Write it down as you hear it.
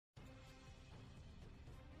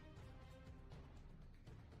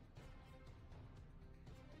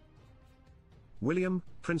William,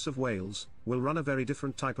 Prince of Wales, will run a very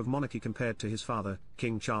different type of monarchy compared to his father,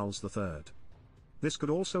 King Charles III. This could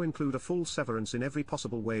also include a full severance in every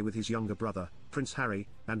possible way with his younger brother, Prince Harry,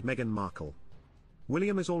 and Meghan Markle.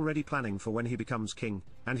 William is already planning for when he becomes king,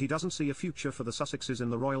 and he doesn't see a future for the Sussexes in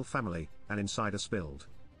the royal family, an insider spilled.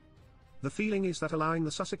 The feeling is that allowing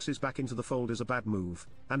the Sussexes back into the fold is a bad move,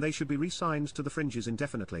 and they should be re-signed to the fringes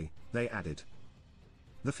indefinitely, they added.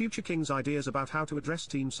 The future king's ideas about how to address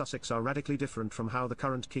Team Sussex are radically different from how the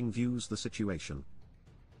current king views the situation.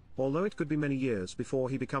 Although it could be many years before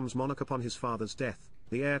he becomes monarch upon his father's death,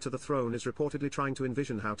 the heir to the throne is reportedly trying to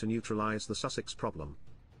envision how to neutralize the Sussex problem.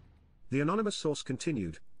 The anonymous source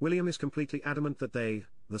continued, William is completely adamant that they,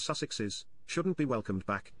 the Sussexes, shouldn't be welcomed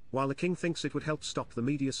back, while the king thinks it would help stop the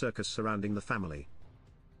media circus surrounding the family.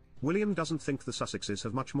 William doesn't think the Sussexes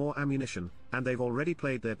have much more ammunition, and they've already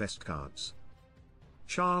played their best cards.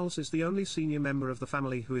 Charles is the only senior member of the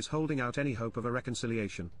family who is holding out any hope of a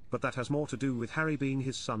reconciliation, but that has more to do with Harry being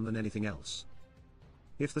his son than anything else.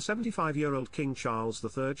 If the 75-year-old King Charles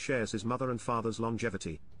III shares his mother and father's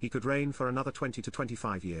longevity, he could reign for another 20 to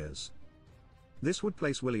 25 years. This would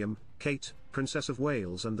place William, Kate, Princess of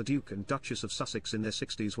Wales and the Duke and Duchess of Sussex in their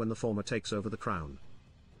 60s when the former takes over the crown.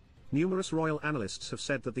 Numerous royal analysts have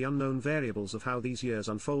said that the unknown variables of how these years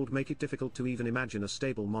unfold make it difficult to even imagine a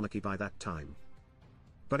stable monarchy by that time.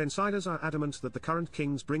 But insiders are adamant that the current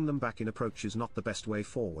king's bring them back in approach is not the best way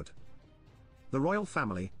forward. The royal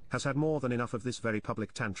family has had more than enough of this very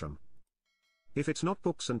public tantrum. If it's not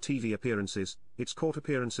books and TV appearances, it's court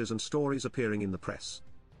appearances and stories appearing in the press.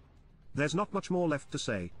 There's not much more left to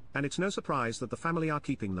say, and it's no surprise that the family are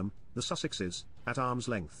keeping them, the Sussexes, at arm's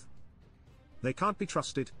length. They can't be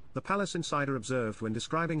trusted, the palace insider observed when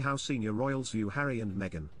describing how senior royals view Harry and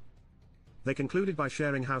Meghan. They concluded by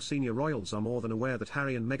sharing how senior royals are more than aware that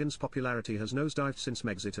Harry and Meghan's popularity has nosedived since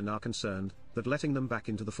Megxit and are concerned that letting them back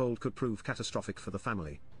into the fold could prove catastrophic for the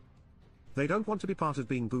family. They don't want to be part of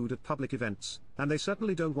being booed at public events, and they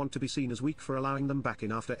certainly don't want to be seen as weak for allowing them back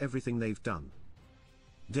in after everything they've done.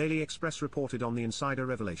 Daily Express reported on the insider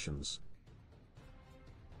revelations.